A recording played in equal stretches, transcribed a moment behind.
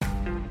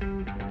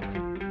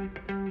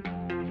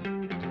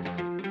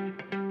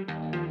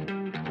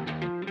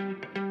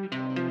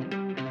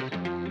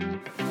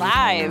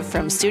Live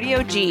from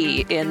Studio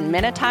G in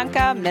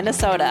Minnetonka,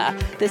 Minnesota,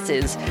 this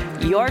is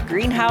Your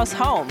Greenhouse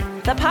Home,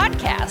 the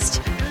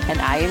podcast. And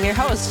I am your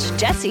host,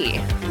 Jessie,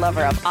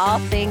 lover of all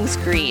things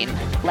green.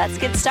 Let's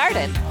get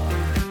started.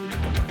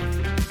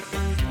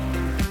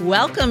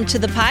 Welcome to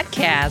the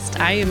podcast.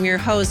 I am your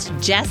host,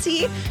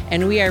 Jessie,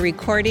 and we are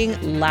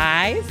recording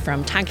live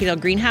from Tonkydale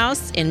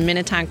Greenhouse in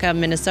Minnetonka,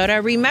 Minnesota.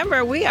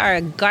 Remember, we are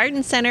a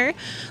garden center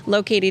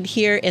located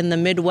here in the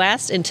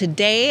Midwest, and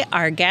today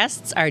our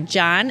guests are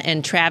John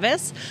and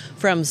Travis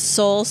from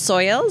Soul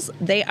Soils.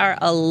 They are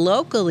a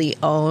locally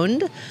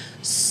owned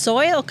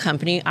soil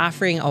company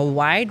offering a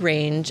wide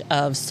range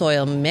of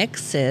soil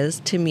mixes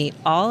to meet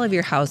all of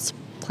your house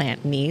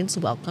plant needs.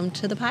 Welcome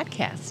to the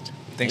podcast.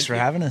 Thanks for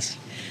having us.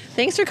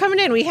 Thanks for coming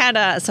in. We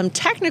had some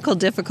technical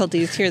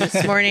difficulties here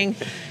this morning,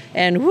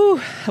 and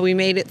we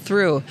made it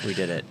through. We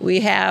did it.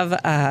 We have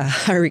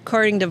our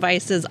recording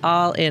devices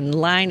all in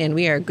line, and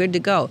we are good to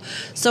go.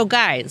 So,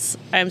 guys,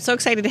 I'm so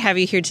excited to have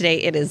you here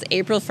today. It is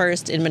April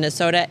 1st in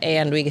Minnesota,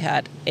 and we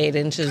got 8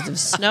 inches of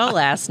snow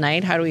last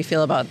night. How do we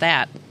feel about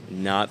that?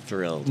 Not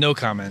thrilled. No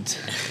comment.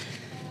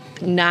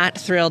 Not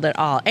thrilled at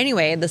all.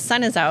 Anyway, the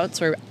sun is out,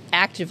 so we're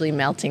actively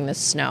melting the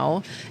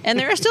snow, and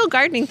there are still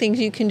gardening things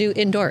you can do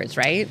indoors,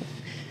 right?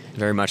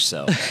 Very much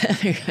so.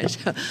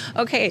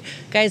 Okay,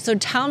 guys, so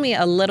tell me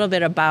a little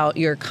bit about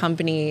your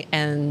company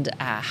and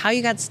how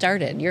you got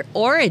started, your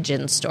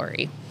origin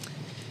story.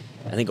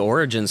 I think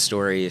origin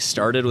story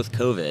started with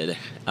COVID,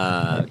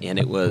 and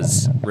it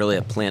was really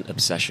a plant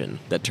obsession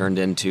that turned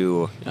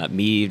into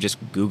me just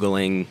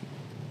Googling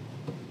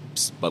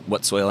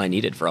what soil I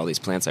needed for all these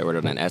plants I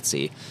ordered on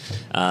Etsy,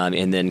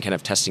 and then kind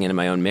of testing it in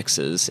my own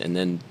mixes. And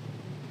then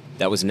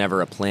that was never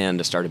a plan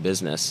to start a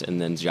business.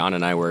 And then John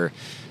and I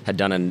had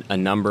done a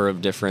number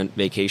of different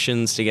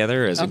vacations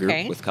together as a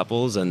group with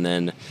couples, and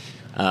then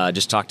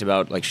just talked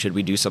about, like, should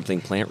we do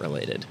something plant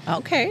related?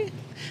 Okay.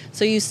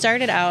 So you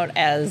started out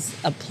as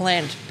a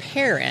plant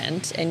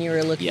parent, and you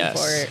were looking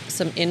for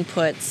some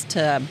inputs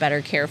to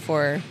better care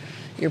for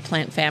your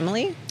plant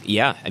family?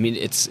 Yeah. I mean,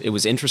 it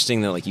was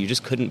interesting that, like, you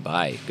just couldn't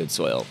buy good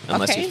soil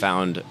unless you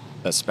found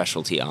a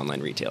specialty online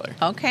retailer.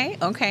 Okay.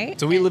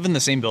 So we live in the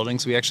same building,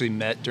 so we actually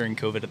met during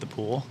COVID at the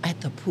pool.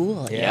 At the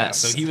pool, Yeah. Yes.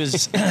 So he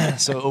was.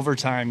 So over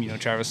time,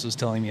 Travis was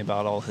telling me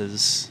about all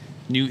his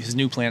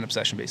new plant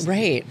obsession, basically.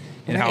 Right.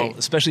 And how,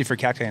 especially for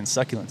cacti and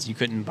succulents, you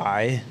couldn't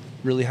buy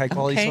really high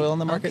quality soil on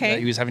the market. That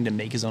he was having to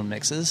make his own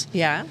mixes.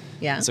 Yeah.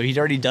 So he'd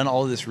already done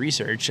all of this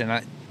research,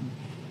 and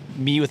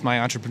me with my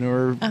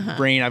entrepreneur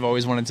brain, I've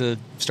always wanted to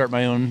start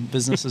my own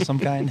business of some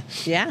kind.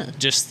 Yeah.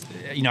 Just,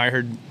 I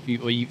heard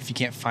if you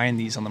can't find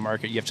these on the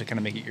market, you have to kind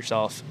of make it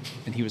yourself.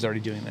 And he was already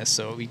doing this.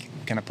 So we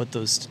kind of put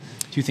those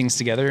two things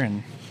together.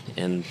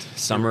 And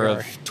summer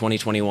of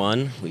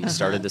 2021, we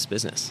started this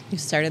business. You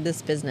started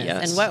this business.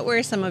 Yes. And what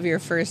were some of your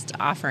first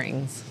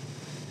offerings?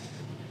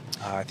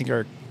 I think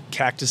our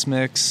cactus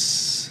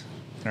mix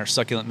and our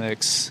succulent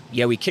mix.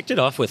 Yeah, we kicked it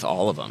off with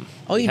all of them.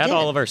 Oh, you had did?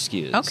 all of our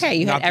SKUs. Okay,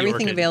 you Not had the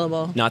everything orchid.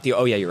 available.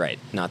 You're right.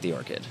 Not the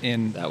orchid.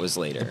 And that was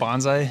later. The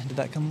bonsai, did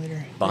that come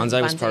later?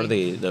 Bonsai was part of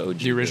the OG.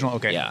 The original?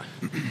 Okay. Yeah.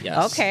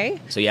 Yes. Okay.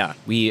 So yeah,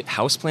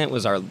 houseplant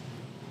was our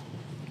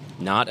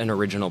not an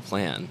original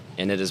plan,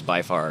 and it is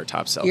by far our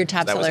top seller. Your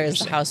top So that was seller is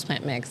the interesting.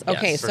 houseplant mix. Yes,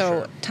 Okay, for so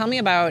sure. tell me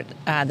about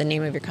the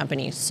name of your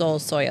company, Soul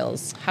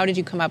Soils. How did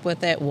you come up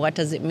with it? What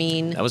does it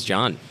mean? That was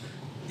John.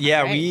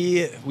 Yeah,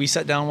 Right. we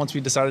sat down once we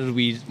decided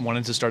we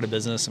wanted to start a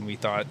business, and we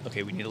thought,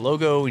 okay, we need a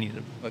logo, we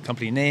need a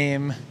company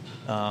name,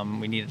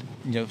 we needed,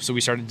 so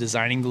we started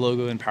designing the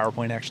logo in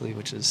PowerPoint, actually,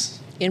 which is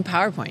In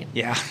PowerPoint.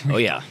 yeah. Oh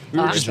yeah. We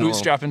were just Original.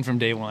 bootstrapping from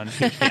day one.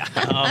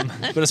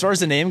 But as far as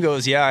the name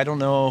goes, I don't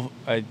know.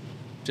 I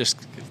just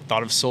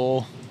thought of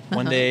soul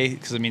one day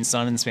because it means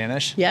sun in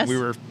Spanish. Yes. We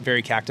were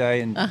very cacti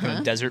and kind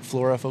of desert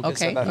flora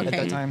focused Okay, at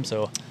that time.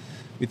 So,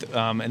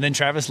 and then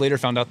Travis later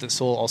found out that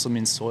soul also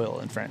means soil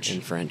in French. In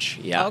French,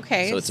 yeah.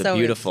 Okay, So it's so a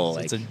beautiful,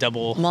 It's a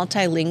double.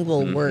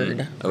 Multilingual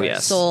word. Oh,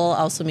 yes. Soul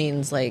also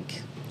means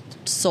like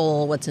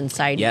soul, what's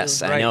inside yes,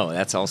 you. I know.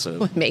 That's also.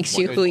 What makes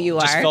you who you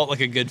Just are. felt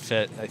like a good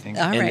fit, I think.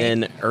 All And right.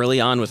 then early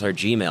on with our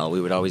Gmail,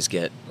 we would always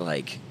get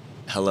like,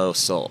 "Hello,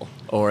 Soul,"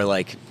 or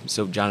like,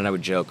 so John and I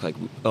would joke like,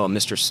 "Oh,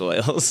 Mr.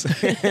 Soils,"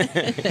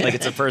 like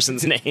it's a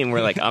person's name.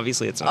 We're like,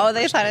 obviously it's not. Oh, a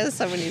they person. thought it was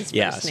somebody's first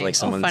Yeah, name. so like Oh,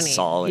 someone's funny.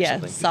 Saul or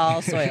something.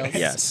 Saul Soils.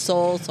 Yes.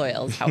 Soul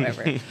Soils,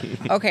 however.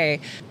 Okay,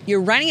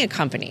 you're running a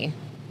company.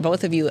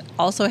 Both of you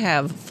also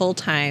have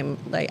full-time,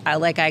 I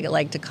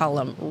like to call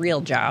them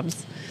real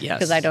jobs. Yes.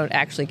 Because I don't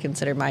actually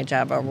consider my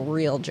job a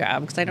real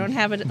job because I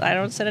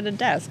don't sit at a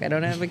desk. I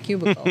don't have a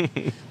cubicle.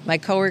 My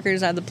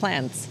coworkers are the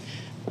plants.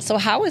 So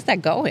how is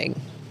that going?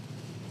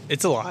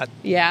 It's a lot.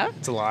 Yeah?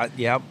 It's a lot.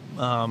 Yep.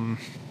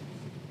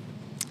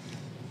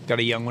 Got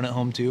a young one at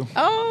home too.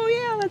 Oh,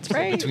 yeah, that's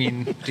right.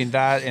 Between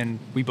that and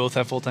we both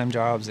have full-time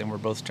jobs and we're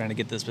both trying to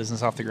get this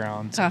business off the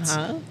ground. So it's,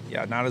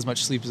 not as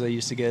much sleep as I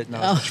used to get,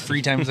 not as much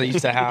free time as I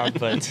used to have,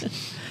 but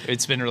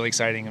it's been really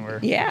exciting and we're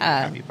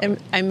happy about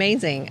it.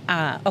 Amazing.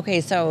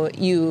 Okay, so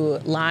you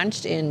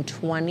launched in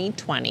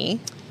 2020.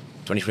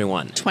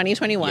 2021.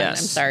 2021.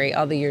 Yes. I'm sorry,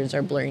 all the years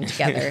are blurring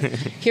together.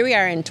 Here we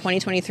are in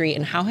 2023,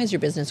 and how has your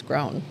business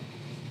grown?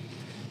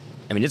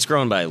 I mean, it's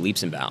grown by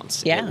leaps and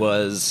bounds. Yeah. It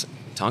was...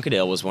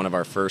 Tonkadale was one of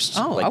our first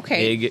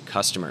big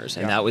customers,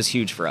 and that was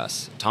huge for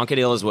us.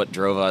 Tonkadale is what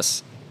drove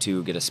us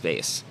to get a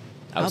space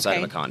outside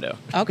of a condo.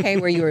 Okay,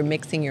 where you were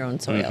mixing your own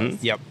soils.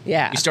 Mm-hmm. Yep.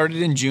 Yeah. We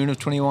started in June of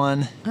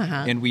 21,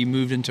 and we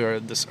moved into our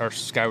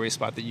Skyway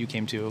spot that you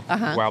came to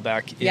a while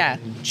back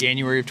in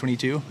January of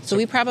 22. So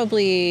we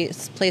probably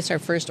placed our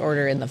first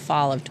order in the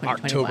fall of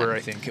 2021. October, I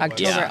think.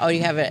 October. Yeah. Oh,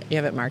 you have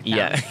it marked down.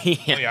 Yeah. Oh,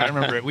 yeah, I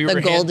remember it. We the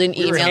were golden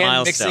we were email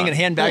hand mixing and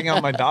hand bagging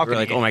out my balcony.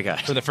 We're like, oh my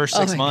gosh. For the first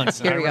 6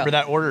 months. And I remember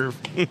that order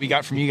we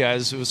got from you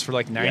guys. It was for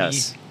like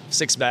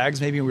 96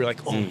 bags maybe. And we were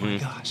like, oh my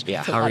gosh.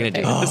 Yeah, how are we going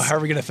to do this? How are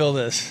we going to fill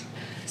this?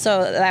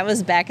 So that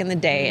was back in the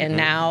day, and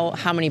now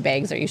how many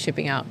bags are you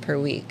shipping out per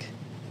week?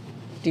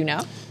 Do you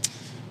know?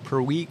 Per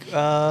week?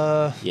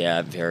 Yeah,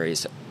 it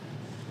varies.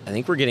 I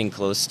think we're getting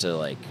close to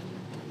like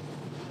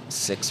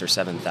 6,000 or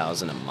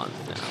 7,000 a month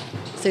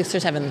now. 6,000 or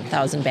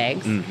 7,000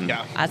 bags? Mm-hmm.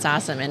 Yeah. That's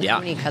awesome. And how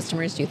many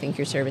customers do you think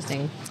you're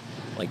servicing?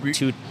 Like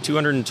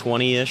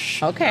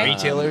 220-ish. Okay.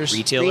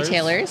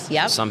 Retailers,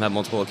 yep. Some have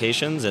multiple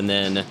locations, and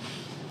then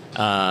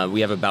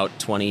we have about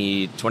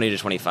 20 to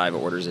 25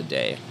 orders a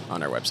day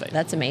on our website.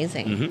 That's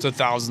amazing. Mm-hmm. So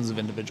thousands of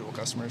individual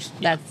customers.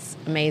 That's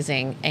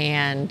amazing.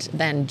 And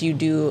then do you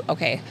do,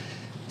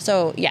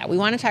 so we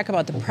want to talk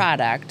about the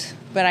product,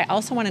 but I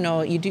also want to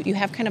know, you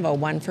have kind of a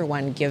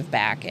one-for-one give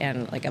back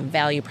and like a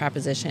value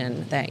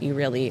proposition that you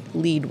really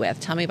lead with.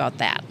 Tell me about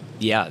that.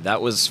 Yeah,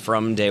 that was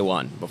from day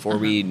one. Before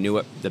we knew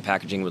what the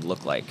packaging would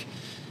look like,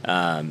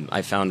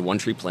 I found One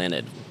Tree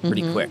Planted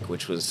pretty quick,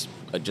 which was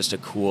just a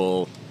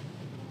cool...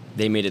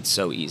 They made it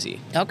so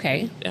easy.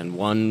 Okay. And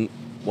one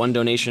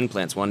donation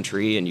plants one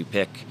tree, and you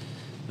pick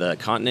the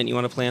continent you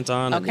want to plant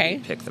on. And then you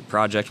pick the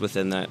project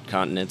within that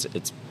continent.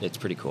 It's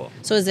pretty cool.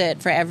 So is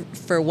it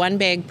for one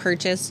bag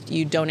purchased,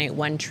 you donate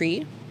one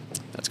tree?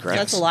 That's correct.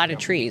 So that's a lot of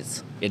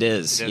trees. It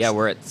is. Yeah,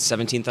 we're at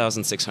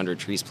 17,600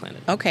 trees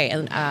planted. Okay,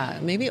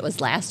 and maybe it was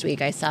last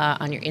week I saw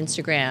on your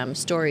Instagram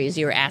stories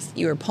you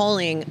were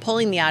polling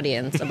the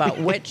audience about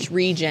which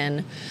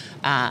region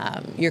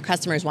your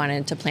customers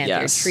wanted to plant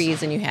their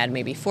trees, and you had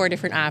maybe 4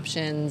 different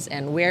options.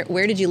 And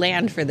where did you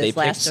land for this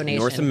last donation?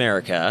 North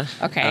America.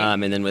 Okay.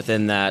 And then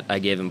within that, I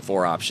gave them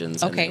 4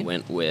 options. Okay. And I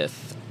went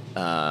with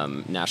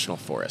national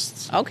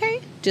forests.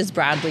 Okay, just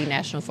broadly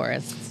national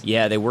forests.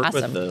 Yeah, they work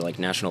with the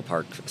National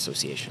Park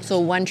Association. So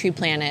One Tree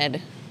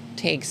Planted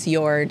takes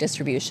your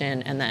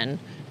distribution and then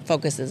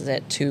focuses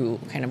it to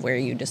kind of where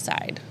you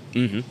decide.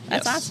 Mm-hmm.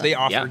 That's awesome. They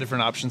offer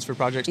different options for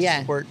projects to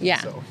support. Yeah.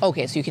 So.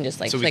 Okay, so you can just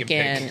click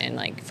in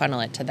and funnel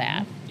it to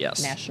that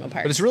national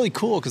park. But it's really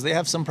cool because they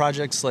have some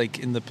projects like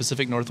in the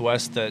Pacific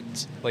Northwest that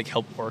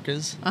help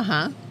orcas.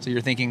 So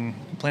you're thinking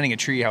planting a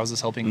tree, how is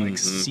this helping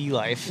sea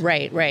life?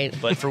 Right.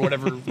 But for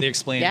whatever they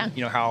explain,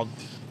 how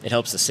it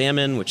helps the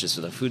salmon, which is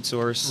the food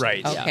source.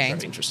 Right. Okay. Yeah,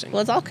 that's interesting.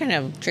 Well, it's all kind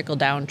of trickle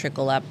down,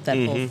 trickle up, that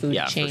whole food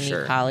chain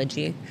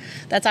ecology.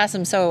 That's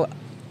awesome. So,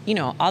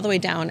 all the way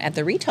down at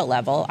the retail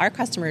level, our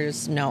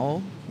customers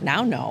know,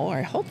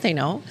 or hope they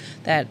know,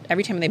 that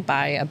every time they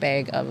buy a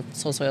bag of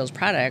Soul Soils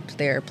product,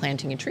 they're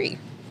planting a tree.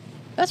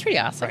 That's pretty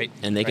awesome. Right.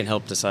 And they can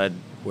help decide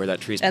where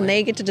that tree's planted. And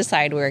they get to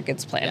decide where it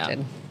gets planted.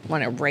 Yeah.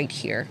 Want it right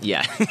here.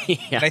 Yeah.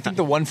 And I think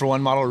the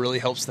one-for-one model really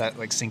helps that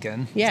sink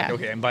in. Yeah. It's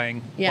okay, I'm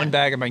buying one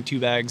bag, I'm buying 2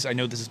 bags. I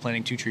know this is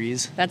planting 2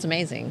 trees. That's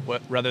amazing.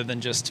 Rather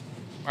than just...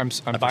 I'm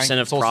buying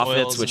percent of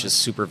profits, which is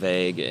super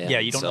vague. Yeah,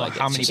 you don't know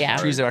how many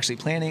trees they're actually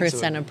planting.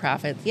 Percent of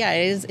profits. Yeah,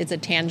 it's a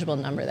tangible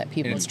number that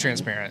people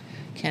transparent.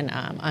 Can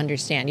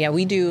understand. Yeah,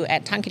 we do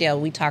at Tonkadale.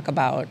 We talk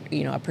about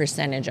a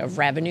percentage of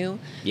revenue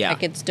that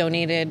gets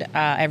donated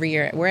every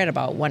year. We're at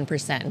about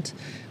 1%,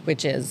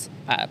 which is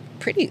a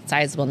pretty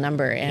sizable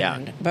number.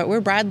 But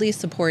we're broadly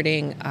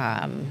supporting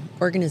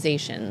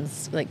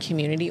organizations, like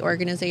community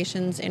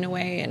organizations in a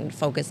way, and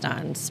focused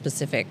on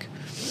specific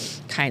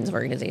kinds of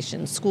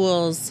organizations,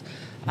 schools.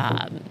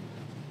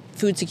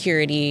 Food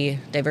security,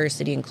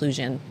 diversity,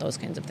 inclusion, those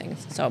kinds of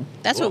things. So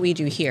that's what we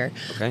do here.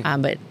 Okay.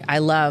 But I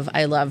love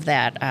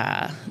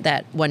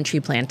that One Tree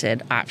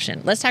Planted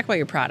option. Let's talk about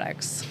your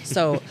products.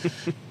 So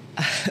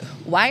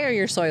why are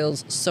your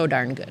soils so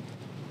darn good?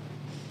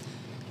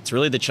 It's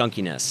really the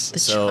chunkiness.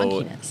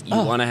 You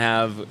want to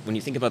have, when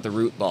you think about the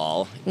root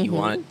ball, you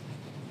want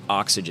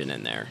oxygen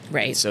in there.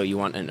 Right. And so you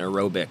want an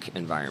aerobic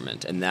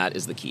environment, and that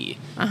is the key.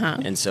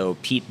 And so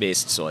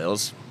peat-based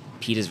soils,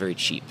 peat is very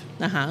cheap.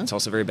 It's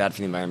also very bad for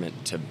the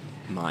environment to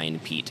mine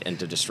peat and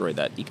to destroy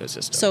that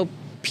ecosystem. So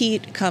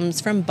peat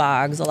comes from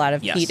bogs. A lot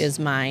of peat is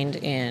mined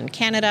in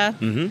Canada,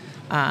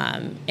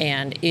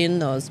 and in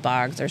those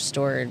bogs are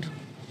stored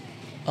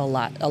a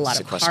lot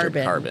of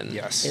carbon.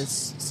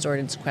 Is stored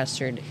and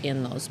sequestered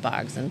in those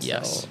bogs, and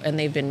so and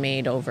they've been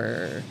made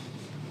over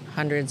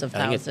hundreds of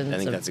thousands. I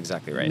think that's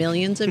exactly right.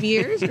 Millions of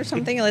years or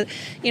something.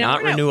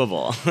 Not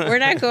renewable. We're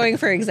not going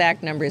for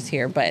exact numbers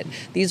here, but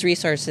these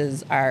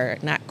resources are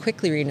not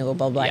quickly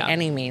renewable by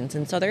any means.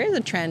 And so there is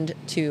a trend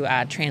to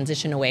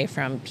transition away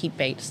from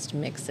peat-based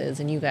mixes,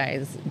 and you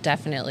guys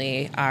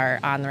definitely are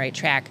on the right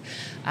track.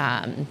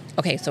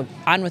 Okay, so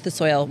on with the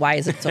soil. Why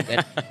is it so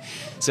good?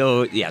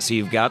 So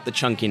you've got the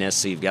chunkiness,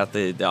 so you've got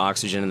the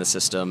oxygen in the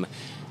system,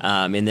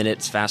 and then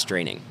it's fast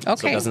draining. Okay.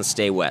 So it doesn't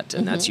stay wet,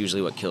 and that's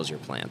usually what kills your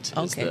plant,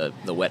 is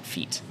the wet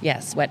feet.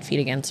 Yes, wet feet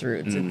against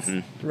roots. It's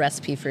a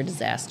recipe for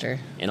disaster.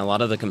 And a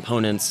lot of the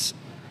components,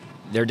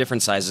 they're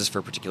different sizes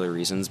for particular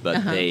reasons,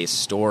 but they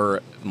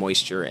store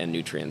moisture and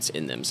nutrients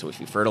in them. So if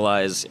you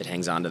fertilize, it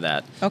hangs on to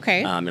that.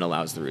 Okay. And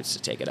allows the roots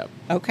to take it up.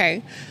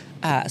 Okay.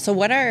 So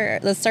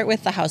let's start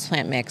with the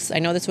houseplant mix. I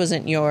know this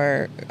wasn't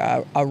your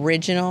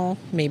original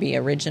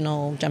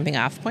jumping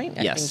off point.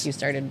 I think you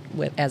started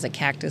as a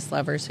cactus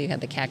lover, so you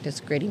had the cactus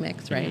gritty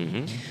mix, right?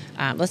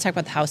 Mm-hmm. Let's talk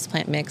about the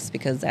houseplant mix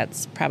because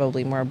that's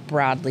probably more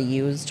broadly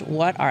used.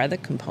 What are the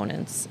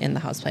components in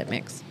the houseplant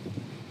mix?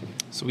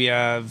 So we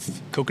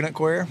have coconut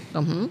coir.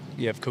 Mm-hmm.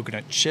 We have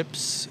coconut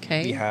chips.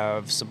 Okay. We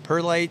have some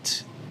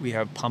perlite. We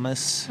have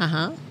pumice.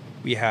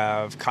 We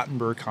have cotton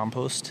burr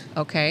compost.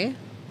 Okay.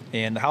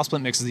 And the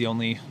houseplant mix is the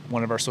only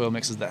one of our soil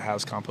mixes that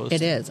has compost.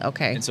 It is,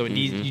 okay. And so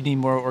you need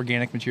more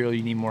organic material,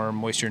 you need more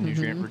moisture and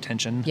nutrient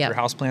retention for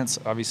houseplants,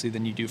 obviously,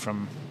 than you do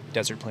from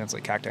desert plants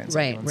like cacti and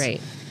succulents.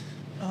 Right.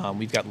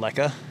 We've got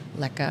leca.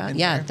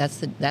 Yeah,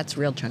 that's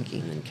real chunky.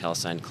 And then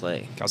calcined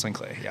clay. Calcined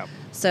clay, yeah.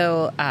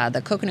 So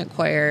the coconut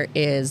coir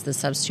is the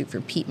substitute for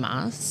peat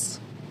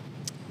moss.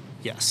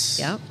 Yes.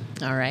 Yep.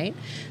 All right.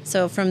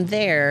 So from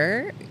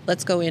there,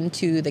 let's go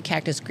into the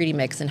cactus gritty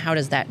mix, and how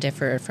does that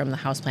differ from the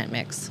houseplant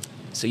mix?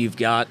 So you've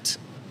got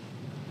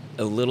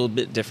a little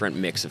bit different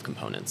mix of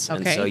components. Okay.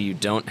 And so you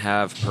don't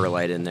have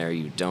perlite in there,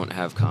 you don't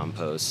have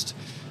compost.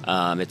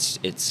 It's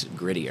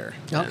grittier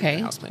than the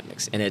houseplant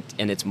mix.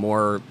 And it's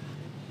more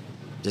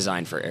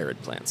designed for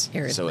arid plants.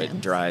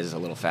 It dries a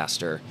little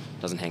faster,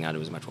 doesn't hang on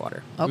to as much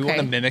water. We want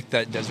to mimic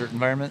that desert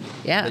environment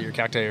that your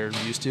cacti are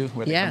used to,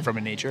 where they come from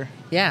in nature.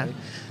 Yeah. Right?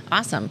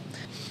 Awesome.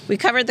 We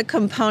covered the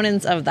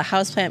components of the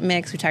houseplant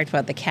mix. We talked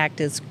about the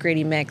cactus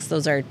gritty mix.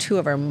 Those are two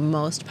of our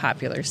most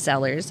popular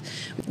sellers.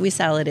 We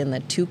sell it in the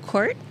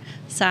 2-quart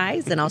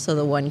size and also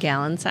the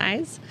 1-gallon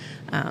size.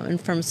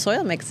 And from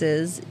soil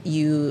mixes,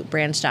 you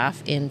branched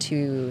off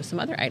into some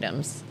other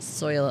items,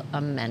 soil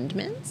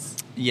amendments.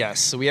 Yes.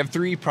 So we have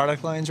 3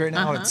 product lines right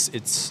now.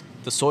 It's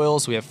the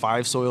soils. We have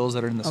 5 soils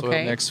that are in the soil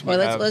mix.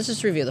 Let's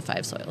just review the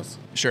 5 soils.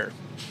 Sure.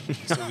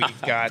 So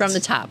we've got from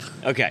the top.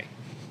 Okay.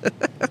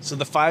 So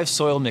the 5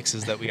 soil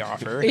mixes that we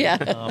offer,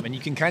 and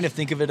you can kind of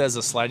think of it as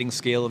a sliding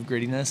scale of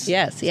grittiness.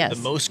 Yes. The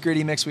most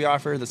gritty mix we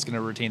offer that's going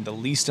to retain the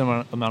least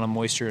amount of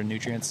moisture and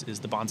nutrients is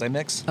the bonsai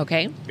mix.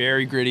 Okay.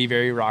 Very gritty,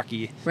 very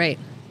rocky. Right.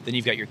 Then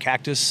you've got your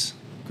cactus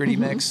gritty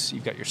mix.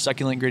 You've got your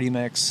succulent gritty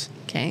mix.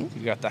 Okay.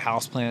 You've got the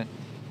houseplant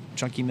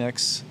chunky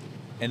mix.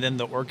 And then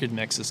the orchid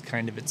mix is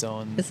kind of its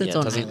own. It's its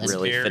own doesn't island.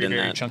 really fit in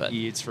very that,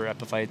 chunky. It's for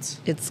epiphytes.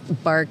 It's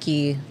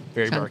barky,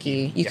 very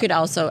chunky. Barky. You could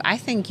also, I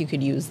think you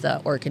could use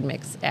the orchid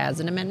mix as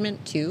an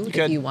amendment too,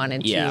 if you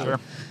wanted to. Sure.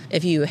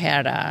 If you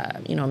had,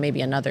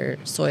 maybe another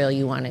soil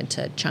you wanted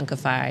to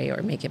chunkify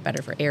or make it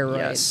better for aeroids.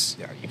 Yes.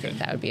 Yeah, you I think could.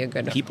 that would be a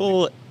good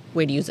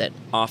way to use it.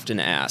 Often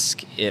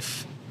ask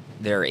if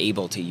they're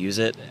able to use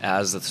it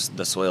as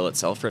the soil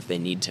itself, or if they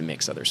need to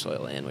mix other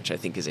soil in, which I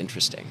think is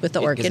interesting. With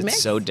the orchid mix?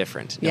 It's so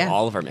different. Yeah. No,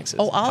 all of our mixes.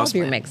 Oh, all of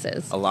your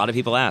mixes. A lot of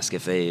people ask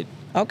if they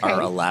are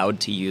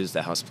allowed to use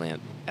the houseplant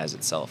as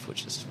itself,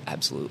 which is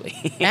absolutely.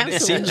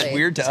 It seems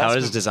weird to us. How it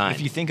is designed.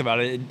 If you think about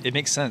it, it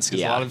makes sense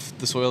because a lot of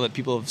the soil that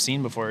people have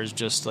seen before is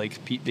just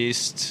like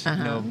peat-based,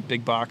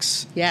 big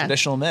box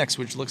traditional mix,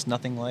 which looks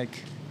nothing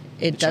like.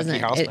 It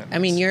doesn't.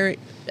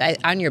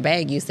 On your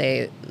bag you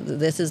say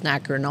this is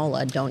not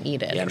granola. Don't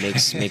eat it. Yeah,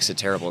 it makes a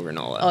terrible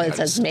granola. Oh, it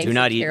says makes do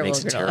not eat. Terrible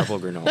Makes granola. a terrible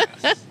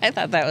granola. I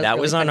thought that was that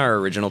really was on funny. our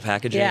original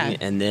packaging,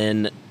 and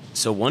then.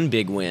 So one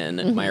big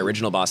win, my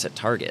original boss at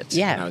Target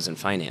when I was in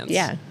finance,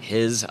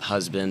 his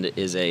husband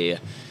is a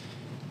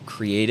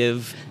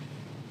creative,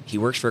 he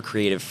works for a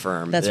creative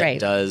firm that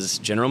does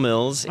General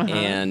Mills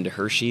and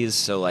Hershey's,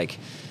 so like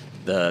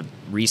the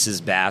Reese's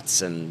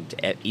Bats and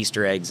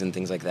Easter eggs and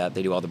things like that,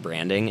 they do all the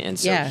branding, and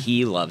so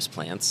he loves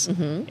plants,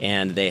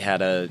 and they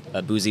had a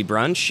boozy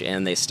brunch,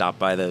 and they stopped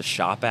by the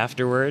shop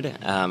afterward.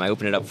 I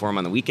opened it up for him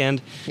on the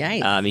weekend.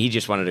 Nice. He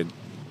just wanted to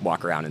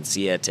walk around and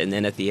see it, and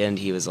then at the end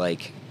he was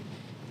like,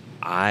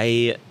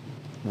 I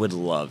would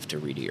love to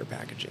redo your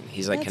packaging.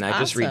 He's like, can I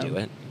just redo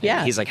it?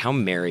 Yeah. He's like, how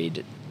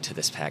married to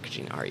this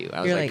packaging are you?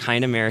 I was like,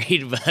 kind of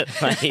married, but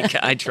like,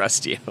 I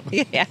trust you.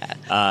 Yeah.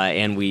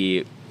 And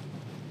we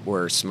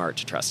were smart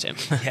to trust him.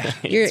 Yeah.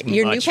 Your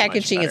new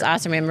packaging is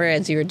awesome. I remember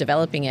as you were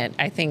developing it,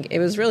 I think it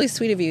was really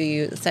sweet of you.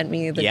 You sent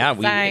me the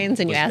designs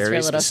and you asked for a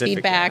little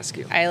feedback.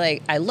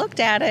 I looked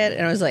at it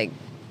and I was like,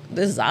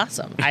 this is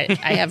awesome. I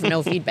have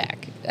no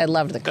feedback. I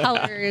loved the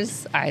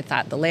colors. I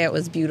thought the layout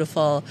was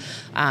beautiful.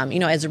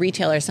 As a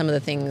retailer, some of the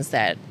things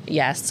that,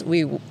 yes,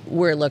 we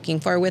were looking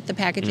for with the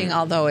packaging,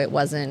 although it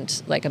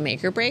wasn't like a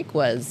make or break,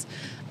 was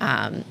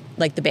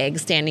like the bag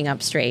standing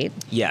up straight.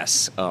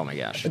 Yes. Oh my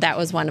gosh. That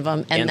was one of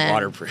them. And then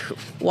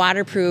waterproof.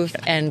 Waterproof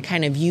and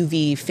kind of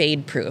UV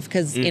fade proof.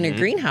 Because in a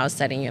greenhouse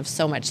setting, you have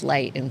so much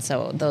light. And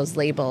so those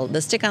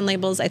the stick-on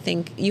labels, I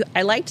think,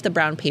 I liked the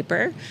brown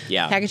paper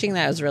packaging.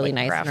 That was really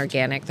nice craft. And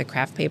organic, the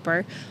craft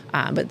paper.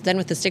 But then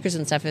with the stickers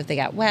and stuff, if they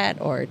got wet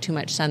or too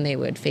much sun, they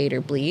would fade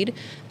or bleed.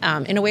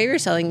 In a way, we were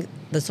selling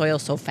the soil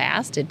so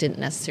fast, it didn't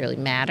necessarily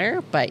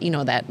matter. But,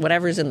 that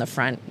whatever's in the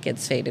front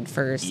gets faded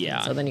first.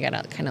 Yeah. So then you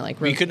got to kind of like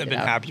we couldn't have been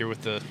happier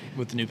with the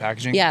new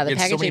packaging. Yeah, the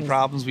packaging. So many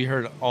problems. We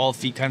heard all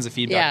kinds of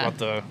feedback about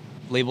the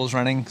labels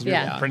running because we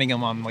were printing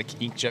them on like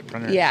inkjet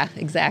printers. Yeah,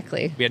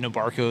 exactly. We had no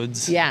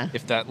barcodes. Yeah.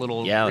 If that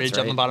little ridge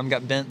on the bottom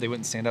got bent, they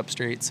wouldn't stand up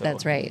straight. So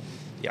that's right.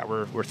 Yeah,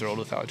 we're thrilled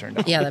with how it turned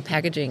out. Yeah, the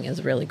packaging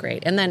is really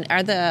great. And then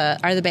are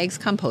the bags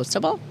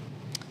compostable?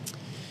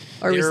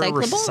 Or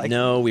recyclable?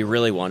 No, we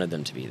really wanted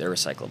them to be. They're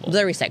recyclable.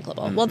 They're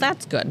recyclable. Mm-hmm. Well,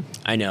 that's good.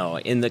 I know.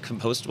 In the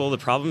compostable, the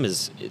problem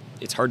is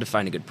it's hard to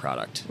find a good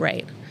product.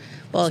 Right.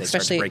 Well,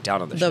 especially break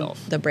down on the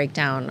shelf. The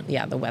breakdown,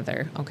 the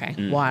weather. Okay.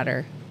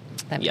 Water.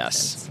 That makes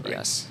sense. Right.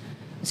 Yes.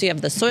 So you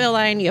have the soil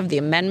line, you have the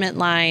amendment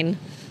line.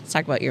 Let's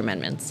talk about your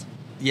amendments.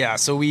 Yeah,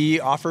 so we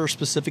offer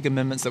specific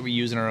amendments that we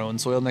use in our own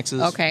soil mixes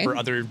for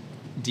other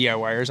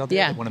DIYers out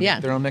there that want to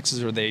make their own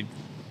mixes, or they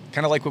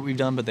kind of like what we've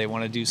done, but they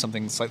want to do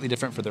something slightly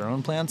different for their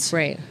own plants.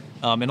 Right.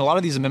 And a lot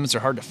of these amendments are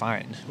hard to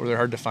find, or they're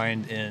hard to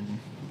find in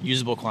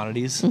usable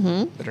quantities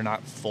that are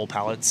not full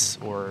pallets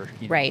or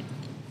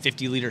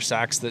 50-liter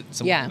sacks that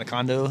someone in the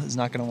condo is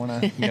not going to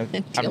want to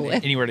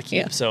have anywhere to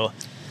keep. So,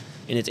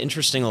 and it's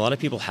interesting. A lot of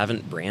people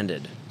haven't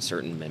branded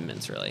certain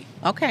amendments really.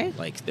 Okay.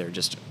 Like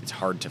it's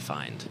hard to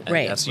find.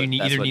 Right. That's you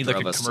need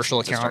like a commercial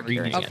account, or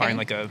you need to find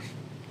like a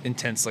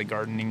intense like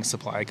gardening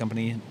supply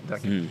company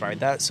that can provide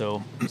that.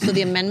 So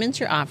the amendments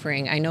you're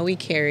offering, I know we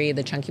carry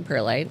the chunky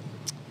perlite.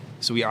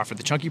 So we offer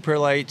the chunky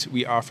perlite.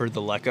 We offer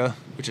the leca,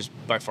 which is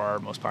by far our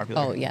most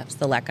popular. Oh yes,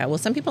 the leca. Well,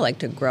 some people like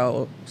to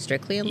grow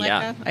strictly in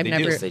leca.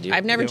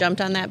 I've never jumped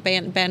on that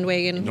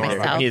bandwagon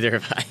myself. Neither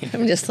have I.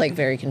 I'm just like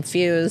very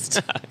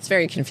confused. It's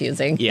very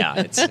confusing. Yeah,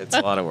 it's a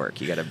lot of work.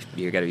 You gotta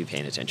be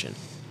paying attention.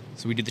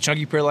 So we do the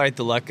chunky perlite,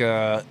 the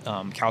leca,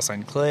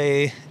 calcined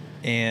clay,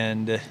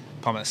 and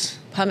pumice.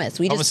 Pumice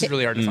is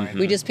really hard to find.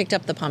 We just picked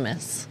up the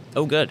pumice.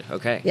 Oh, good.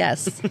 Okay.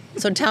 Yes.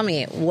 So tell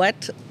me,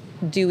 what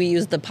do we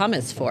use the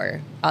pumice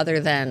for other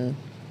than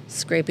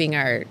scraping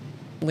our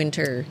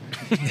winter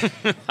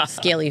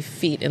scaly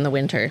feet in the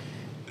winter?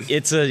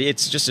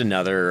 It's just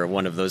another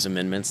one of those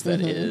amendments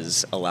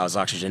that allows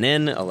oxygen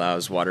in,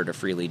 allows water to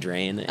freely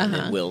drain, and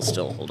it will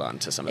still hold on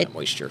to some of that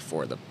moisture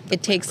for the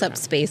it takes up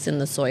space in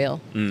the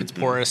soil. It's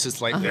porous.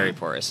 It's like very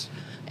porous.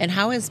 And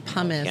how is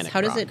pumice?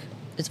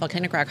 It's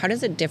volcanic rock. How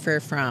does it differ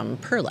from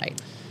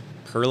perlite?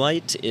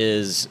 Perlite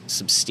is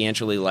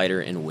substantially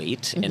lighter in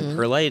weight, and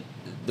perlite,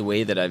 the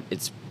way that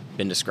it's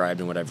been described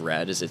and what I've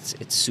read is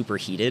it's super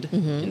heated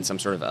in some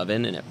sort of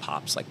oven, and it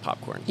pops like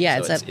popcorn.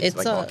 Yeah, so it's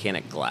like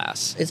volcanic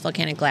glass. It's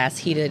volcanic glass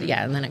heated,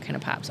 and then it kind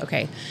of pops.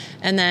 Okay,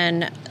 and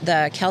then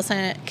the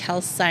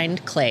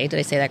calcined clay. Did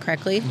I say that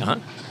correctly? Uh-huh.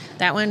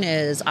 That one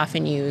is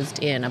often used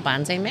in a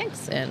bonsai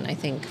mix, and I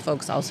think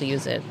folks also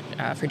use it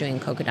for doing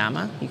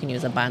kokedama. You can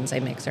use a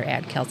bonsai mix or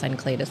add calcined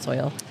clay to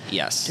soil.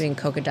 Yes. Doing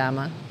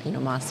kokedama,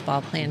 moss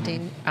ball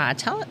planting.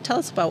 Tell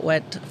us about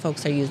what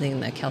folks are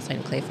using the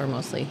calcined clay for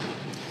mostly.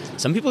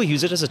 Some people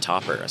use it as a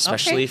topper,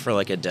 especially for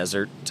like a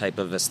desert type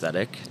of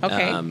aesthetic.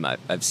 Okay.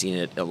 I've seen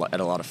it at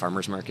a lot of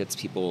farmers markets.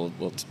 People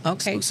will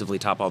exclusively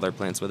top all their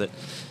plants with it.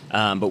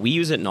 But we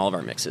use it in all of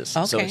our mixes.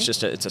 Okay.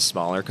 So it's a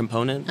smaller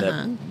component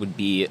that would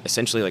be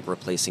essentially like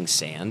replacing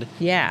sand.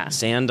 Yeah.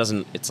 Sand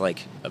it's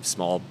like a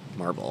small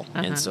marble.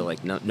 And so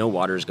like no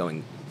water is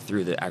going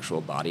through the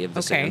actual body of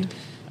the sand.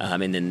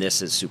 And then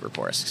this is super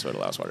porous, so it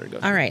allows water to go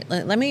through. All right.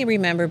 Let me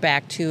remember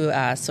back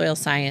to Soil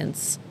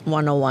Science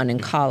 101 in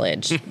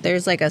college.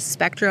 There's like a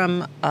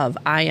spectrum of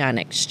ion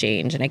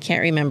exchange, and I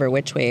can't remember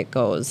which way it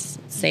goes.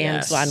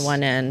 Sand's on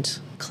one end,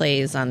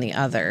 clay's on the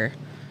other.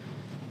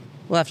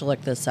 We'll have to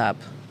look this up.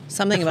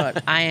 Something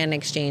about ion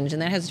exchange,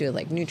 and that has to do with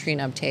like nutrient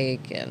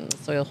uptake and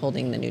soil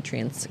holding the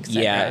nutrients,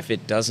 etc. Yeah, if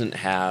it doesn't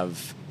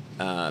have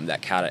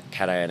that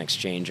cation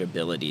exchange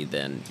ability,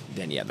 then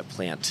the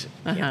plant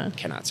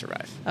cannot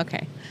survive.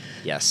 Okay.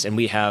 Yes, and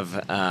we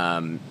have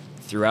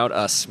throughout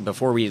us,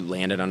 before we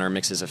landed on our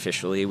mixes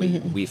officially,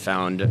 we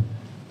found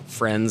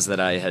friends that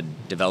I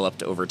had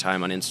developed over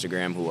time on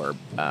Instagram who are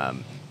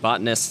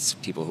botanists,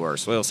 people who are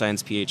soil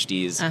science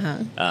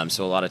PhDs.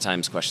 So a lot of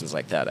times questions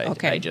like that,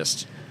 I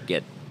just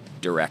get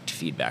direct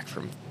feedback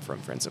from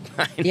friends of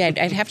mine. Yeah,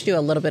 I'd have to do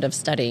a little bit of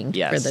studying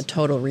for the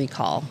total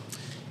recall.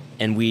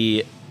 And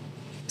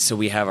So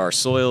we have our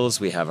soils,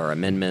 we have our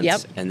amendments,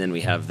 Yep. and then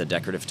we have the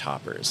decorative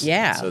toppers.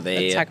 Yeah, so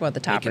let's talk about the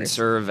toppers. They can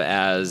serve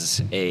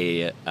as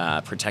a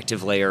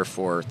protective layer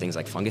for things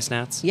like fungus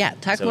gnats. Yeah,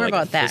 talk so more like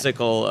about that.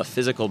 A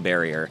physical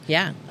barrier.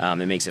 Yeah.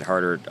 It makes it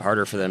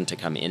harder for them to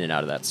come in and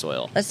out of that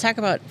soil. Let's talk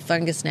about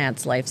fungus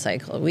gnats life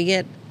cycle. We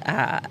get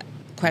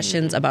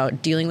questions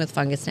about dealing with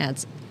fungus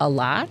gnats a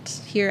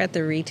lot here at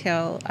the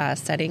retail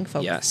setting,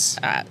 folks. Yes.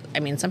 I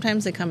mean,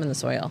 sometimes they come in the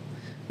soil,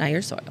 not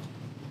your soil,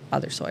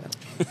 other soil.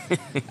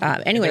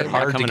 Anyway, they're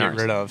hard to get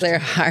rid of. They're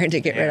hard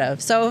to get rid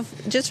of. So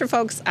just for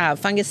folks,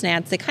 fungus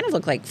gnats, they kind of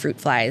look like fruit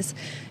flies.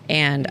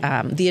 And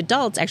the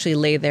adults actually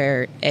lay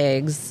their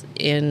eggs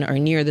in or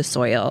near the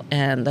soil,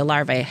 and the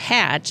larvae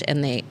hatch,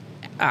 and they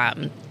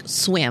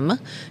swim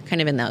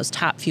kind of in those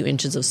top few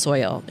inches of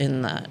soil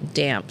in the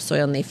damp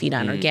soil, and they feed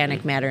on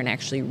organic matter and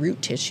actually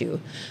root tissue,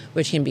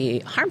 which can be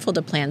harmful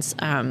to plants.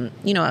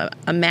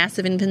 A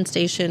massive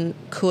infestation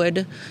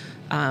could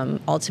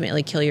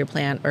ultimately kill your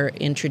plant or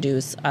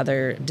introduce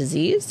other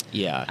disease.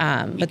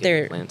 Yeah. But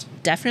they're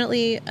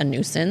definitely a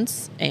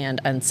nuisance and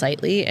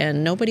unsightly,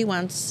 and nobody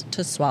wants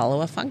to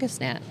swallow a fungus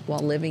gnat while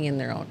living in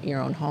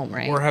your own home,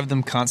 right? Or have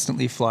them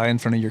constantly fly in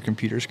front of your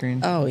computer screen.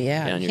 Oh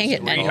yeah, you can't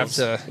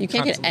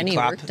get any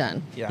clap. work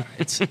done. Yeah,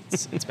 it's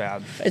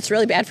bad. It's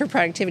really bad for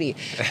productivity.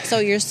 So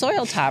your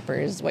soil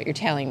toppers, what you're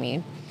telling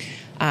me,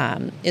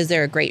 is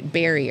there a great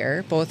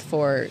barrier both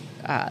for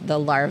the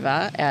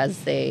larva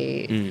as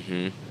they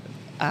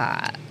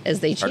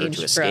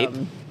change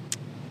from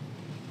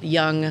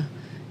young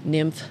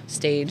nymph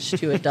stage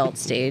to adult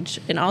stage,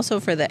 and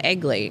also for the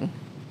egg laying,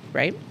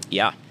 right?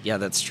 Yeah,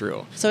 that's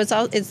true. So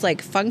it's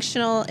like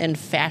functional and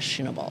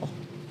fashionable,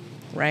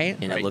 right?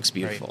 And it looks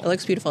beautiful. It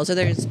looks beautiful. So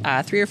there's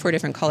 3 or 4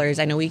 different colors.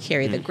 I know we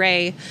carry the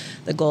gray,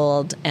 the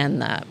gold,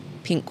 and the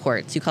pink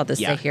quartz. You call this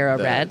Sahara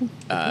red,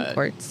 pink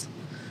quartz.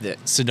 The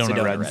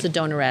Sedona red.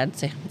 Sedona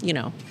red, you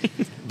know.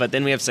 But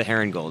then we have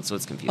Saharan gold, so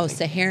it's confusing. Oh,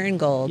 Saharan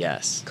gold.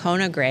 Yes.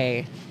 Kona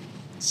gray.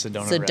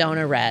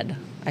 Sedona red.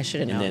 I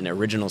should have known. And then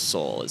Original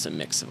Soul is a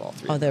mix of all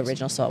 3. Oh, the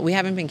Original Soul. We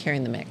haven't been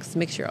carrying the mix.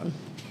 Mix your own.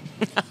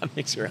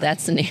 Mix your own.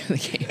 That's the name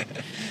of the game.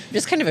 I'm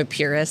just kind of a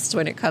purist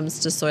when it comes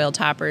to soil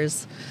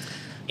toppers.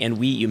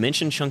 And you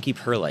mentioned chunky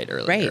perlite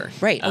earlier.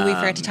 Right. Oh, we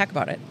forgot to talk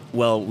about it.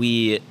 Well,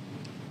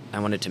 I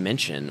wanted to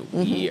mention,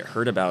 we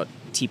heard about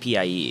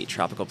TPIE,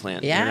 Tropical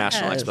Plant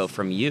International Expo,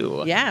 from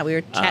you. Yeah, we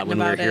were chatting about it. when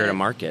we were here at a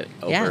market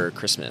over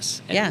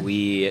Christmas. And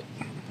we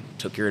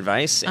took your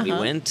advice, and we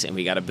went, and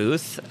we got a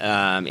booth,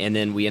 and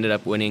then we ended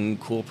up winning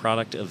Cool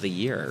Product of the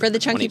Year. For the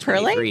chunky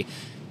perlite?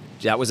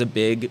 That was a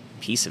big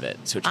piece of it.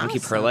 So chunky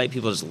perlite,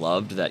 people just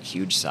loved that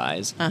huge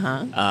size.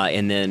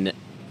 And then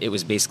it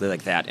was basically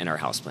like that in our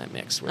houseplant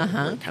mix. We're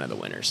kind of the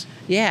winners.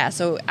 Yeah,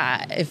 so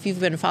if you've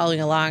been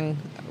following along,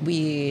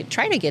 we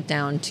try to get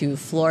down to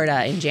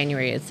Florida in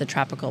January. It's the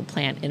Tropical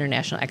Plant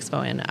International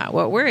Expo. And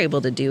what we're able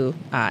to do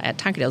at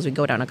Tonka is we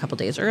go down a couple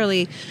days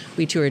early.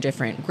 We tour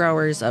different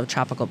growers of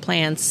tropical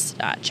plants,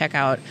 check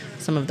out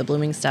some of the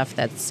blooming stuff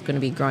that's going to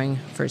be growing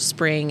for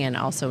spring, and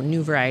also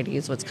new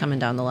varieties, what's coming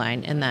down the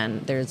line. And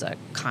then there's a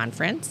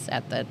conference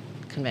at the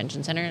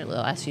convention center. The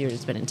last few years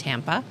it's been in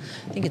Tampa.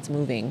 I think it's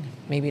moving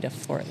maybe to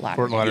Fort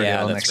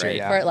Lauderdale. Next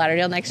year. Fort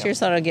Lauderdale next year,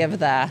 so it'll give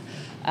the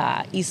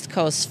East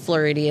Coast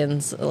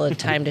Floridians a little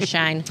time to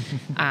shine.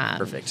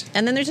 Perfect.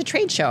 And then there's a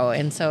trade show,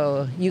 and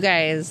so you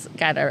guys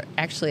got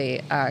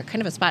actually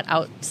kind of a spot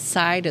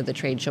outside of the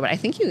trade show, but I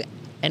think you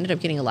ended up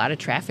getting a lot of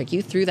traffic.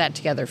 You threw that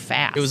together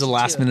fast. It was a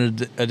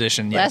last-minute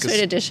edition.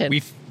 Last-minute edition.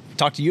 We've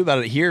talked to you about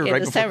it here right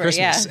December,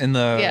 before Christmas. Yeah. And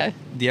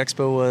the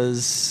expo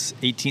was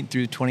 18th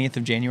through 20th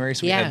of January,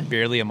 so we had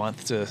barely a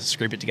month to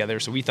scrape it together.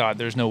 So we thought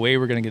there's no way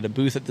we're going to get a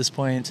booth at this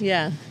point.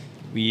 Yeah.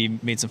 We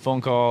made some phone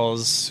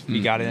calls.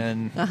 We got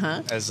in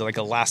as like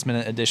a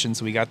last-minute addition,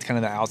 so we got kind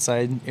of the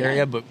outside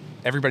area, but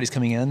everybody's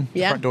coming in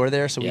the front door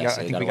there. So I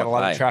think we got a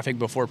lot of traffic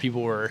before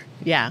people were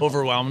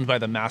overwhelmed by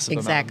the massive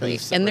amount of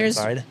booths that and were there's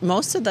inside.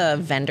 Most of the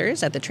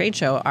vendors at the trade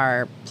show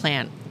are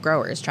plant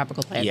growers,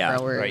 tropical plant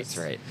growers.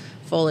 Right.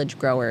 Foliage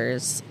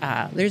growers.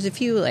 There's a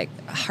few like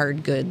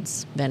hard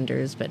goods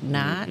vendors, but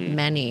not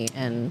many.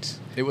 And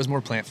it was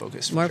more plant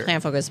focused.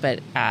 Plant focused,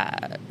 but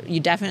you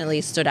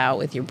definitely stood out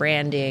with your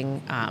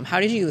branding. How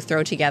did you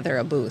throw together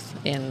a booth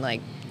in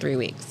like 3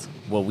 weeks?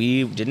 Well,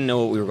 we didn't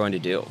know what we were going to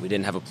do. We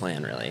didn't have a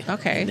plan, really.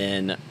 Okay. And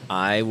then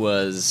I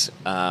was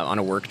on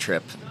a work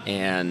trip,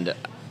 and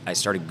I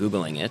started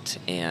Googling it,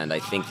 and I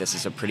think this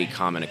is a pretty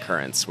common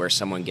occurrence where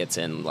someone gets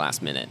in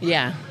last minute.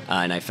 Yeah.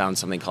 And I found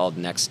something called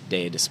Next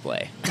Day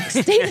Display.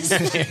 Next Day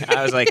Display.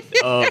 I was like,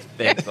 oh,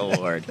 thank the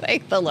Lord.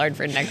 Thank the Lord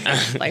for Next Day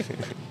Display.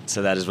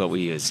 So that is what we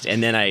used.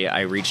 And then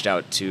I reached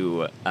out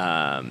to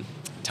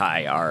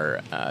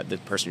Ty, the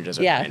person who does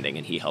our branding,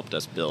 and he helped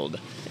us build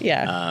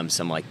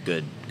some like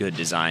good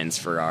designs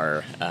for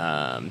our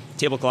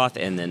tablecloth,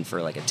 and then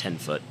for like a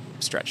 10-foot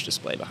stretch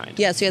display behind.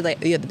 Yeah, so you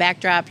had the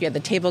backdrop, you had the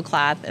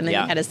tablecloth, and then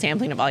you had a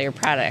sampling of all your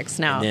products.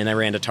 Now, and then I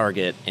ran to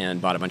Target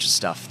and bought a bunch of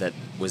stuff that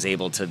was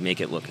able to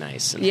make it look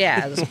nice. And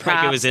it was props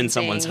like it was in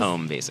someone's things.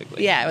 home,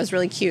 basically. Yeah, it was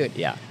really cute.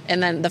 Yeah.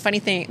 And then the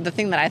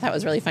thing that I thought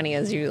was really funny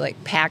is you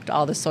like packed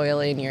all the soil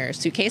in your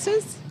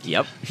suitcases.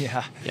 Yep.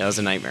 Yeah. Yeah, it was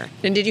a nightmare.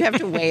 And did you have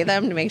to weigh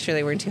them to make sure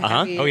they weren't too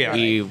heavy? Oh, yeah.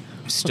 We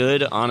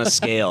stood on a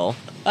scale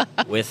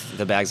with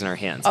the bags in our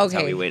hands. That's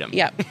how we weighed them.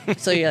 Yep.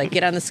 So you like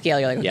get on the scale.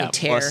 You're like, okay,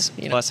 tear.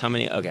 Plus how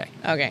many? Okay.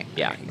 Okay.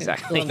 Yeah,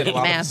 exactly. A little bit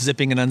of math.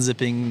 Zipping and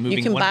unzipping,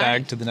 moving one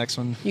bag to the next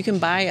one. You can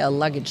buy a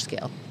luggage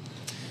scale.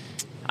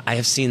 I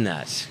have seen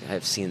that.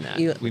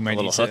 We might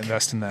need to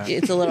invest in that.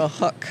 It's a little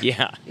hook.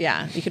 Yeah.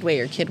 Yeah. You could weigh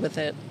your kid with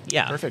it.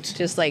 Yeah. Perfect.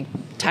 Just like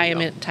tie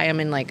them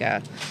in like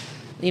a,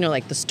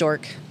 like the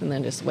stork, and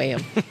then just weigh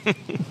them.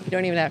 You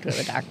don't even have to go to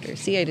the doctor.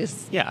 See, I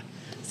just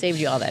saved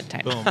you all that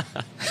time. Boom.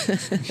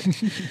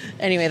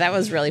 Anyway, that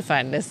was really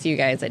fun to see you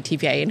guys at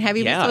TPI and have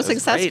you been so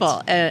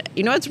successful.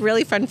 What's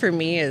really fun for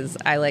me is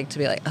I like to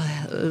be like,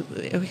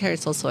 who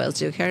carries Soul Soils?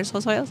 Do you carry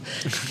Soul Soils?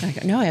 I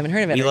go, no, I haven't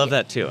heard of it. You love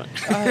that too.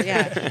 Oh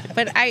yeah,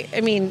 but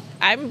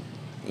I'm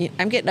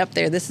getting up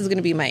there. This is going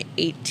to be my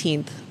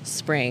 18th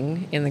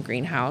spring in the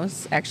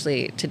greenhouse.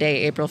 Actually,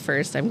 today, April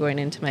 1st, I'm going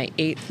into my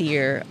 8th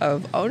year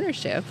of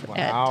ownership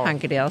at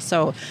Tonkadale.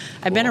 So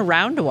I've been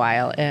around a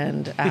while,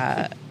 and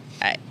I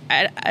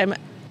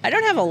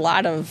don't have a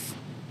lot of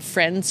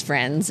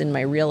friends in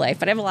my real life,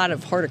 but I have a lot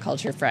of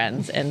horticulture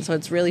friends, and so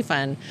it's really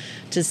fun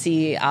to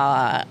see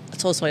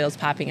Soul Soils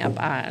popping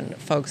up on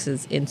folks'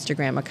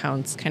 Instagram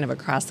accounts kind of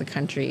across the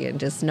country, and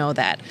just know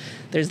that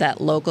there's that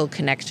local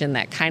connection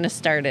that kind of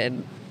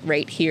started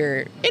right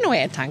here in a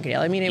way at Tonkadale.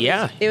 I mean, it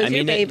was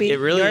your baby,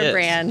 really your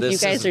brand. You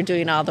guys are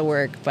doing all the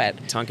work, but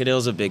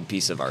Tonkadale's a big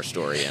piece of our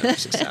story and our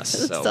success,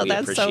 so we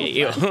that's appreciate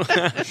you.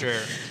 For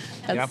sure.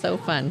 That's so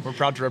fun. We're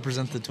proud to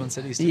represent the Twin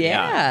Cities too.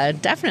 Yeah,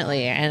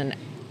 definitely. And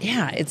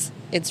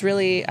it's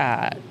really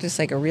just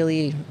like a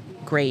really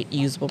great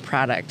usable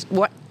product.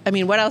 What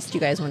else do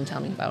you guys want to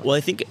tell me about? Well,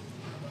 I think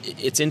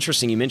it's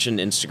interesting. You mentioned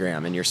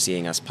Instagram, and you're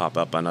seeing us pop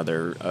up on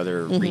other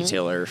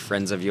retailer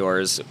friends of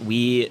yours.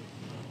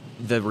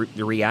 The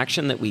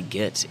reaction that we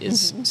get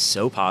is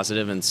so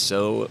positive and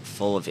so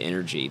full of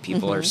energy.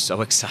 People are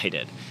so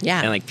excited.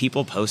 Yeah. And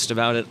people post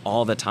about it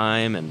all the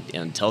time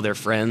and tell their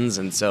friends.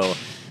 And so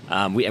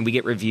we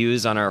get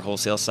reviews on our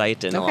wholesale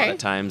site, and a lot of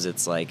times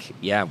it's like,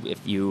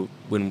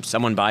 when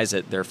someone buys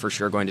it, they're for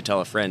sure going to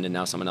tell a friend, and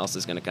now someone else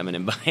is going to come in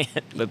and buy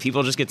it. But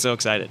people just get so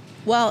excited.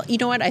 Well, you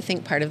know what? I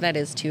think part of that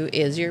is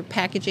your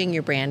packaging,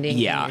 your branding, and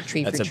your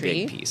tree for tree. That's a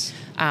big piece.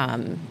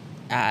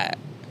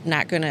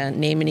 Not going to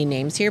name any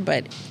names here,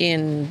 but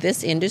in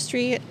this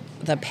industry,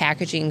 the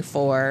packaging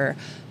for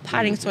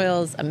potting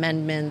soils,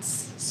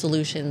 amendments,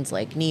 solutions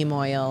like neem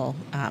oil.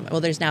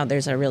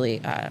 There's a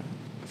really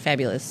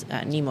fabulous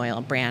neem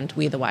oil brand,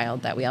 We the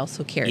Wild, that we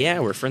also carry.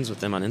 Yeah, we're friends with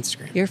them on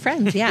Instagram. You're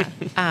friends, yeah.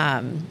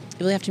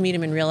 You'll have to meet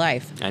them in real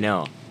life. I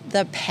know.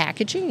 The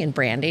packaging and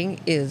branding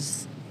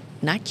is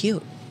not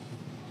cute.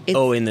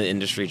 In the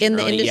industry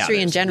generally? In the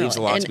industry in general. Leaves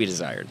a lot to be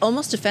desired.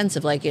 Almost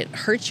offensive. It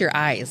hurts your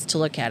eyes to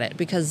look at it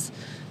because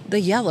the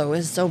yellow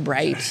is so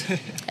bright.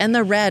 And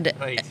the red,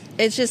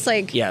 it's just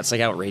like... Yeah, it's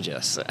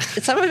outrageous.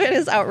 Some of it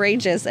is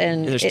outrageous.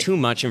 And there's too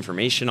much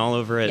information all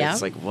over it. Yeah.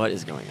 It's what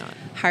is going on?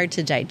 Hard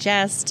to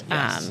digest.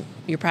 Yes.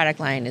 Your product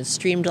line is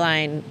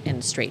streamlined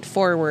and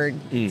straightforward.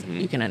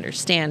 You can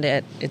understand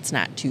it. It's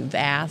not too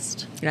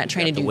vast. You're not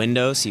trying to do... the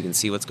window so you can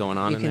see what's going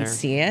on in there. You can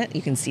see it.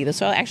 You can see the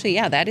soil. Actually,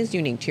 that is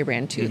unique to your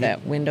brand too,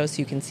 that window so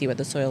you can see what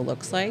the soil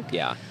looks like.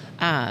 Yeah.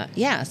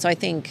 So I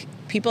think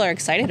people are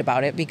excited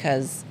about it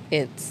because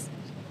it's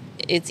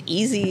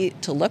easy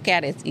to look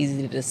at. It's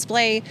easy to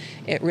display.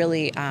 It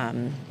really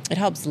it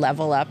helps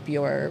level up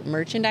your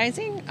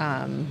merchandising.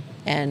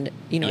 And,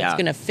 it's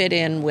going to fit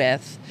in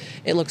with,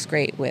 it looks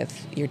great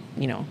with your,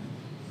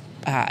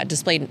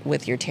 displayed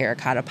with your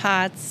terracotta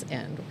pots,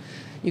 and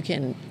you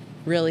can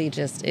really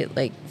just,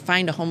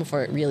 find a home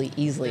for it really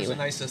easily. There's a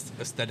nice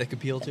aesthetic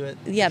appeal to it.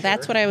 Yeah,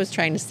 that's what I was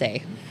trying to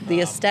say.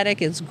 The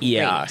aesthetic is great.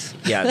 Yeah,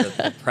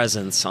 the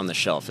presence on the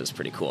shelf is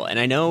pretty cool. And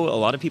I know a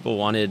lot of people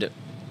wanted...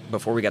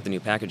 Before we got the new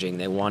packaging,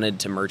 they wanted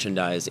to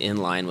merchandise in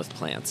line with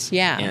plants.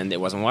 Yeah. And it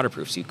wasn't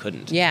waterproof, so you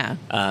couldn't. Yeah.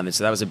 And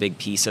so that was a big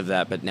piece of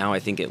that. But now I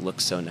think it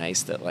looks so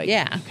nice that,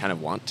 you kind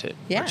of want to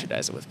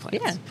merchandise it with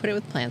plants. Yeah, put it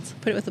with plants.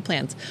 Put it with the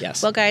plants.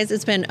 Yes. Well, guys,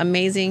 it's been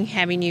amazing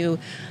having you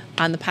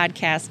on the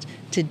podcast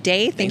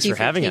today. Thank you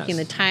for taking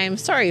the time.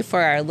 Sorry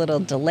for our little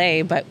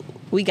delay, but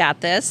we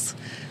got this.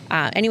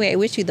 Anyway, I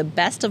wish you the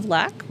best of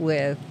luck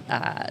with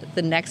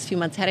the next few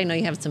months ahead. I know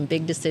you have some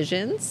big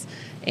decisions,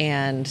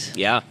 and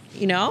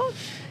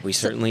we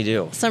certainly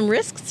do. Some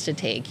risks to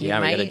take. We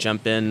got to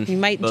jump in. You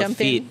might jump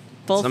in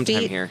both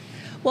sometime feet here.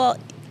 Well,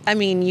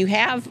 you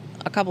have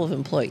a couple of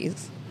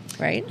employees,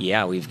 right?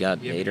 Yeah, we've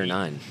got 8 or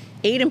 9.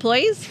 8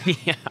 employees?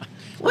 Yeah.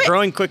 We're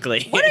growing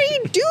quickly. What are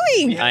you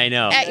doing? I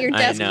know. At your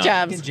desk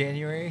jobs? In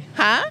January.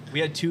 Huh? We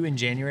had 2 in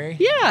January.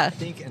 Yeah. I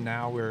think, and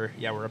now we're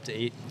up to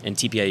 8. And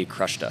TPIU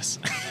crushed us.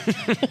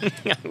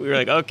 We were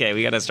like, okay,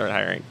 we got to start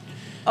hiring.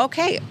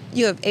 Okay,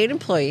 you have 8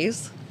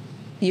 employees.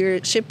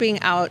 You're shipping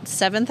out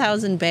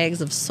 7,000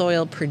 bags of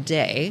soil per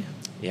day.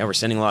 Yeah, we're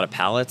sending a lot of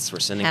pallets. We're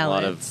sending a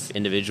lot of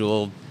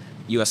individual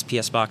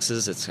USPS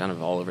boxes. It's kind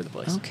of all over the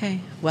place. Okay.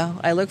 Well,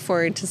 I look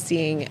forward to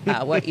seeing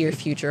what your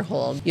future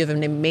holds. You have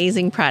an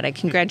amazing product.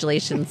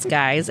 Congratulations,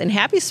 guys, and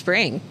happy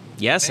spring.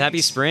 Yes, thanks.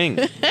 Happy spring.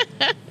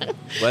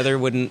 Weather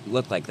wouldn't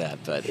look like that,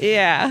 but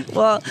yeah,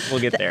 well, we'll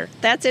get there.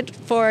 That's it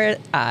for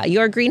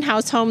Your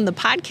Greenhouse Home, the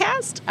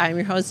podcast. I'm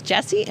your host,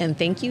 Jessie, and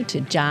thank you to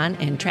John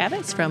and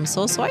Travis from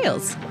Soul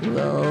Soils.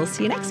 We'll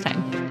see you next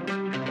time.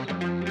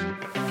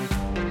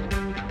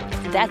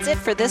 That's it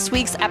for this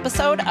week's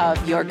episode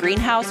of Your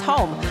Greenhouse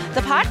Home,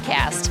 the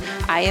podcast.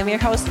 I am your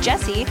host,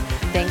 Jessie.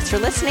 Thanks for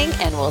listening,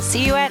 and we'll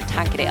see you at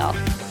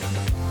Tonkadale.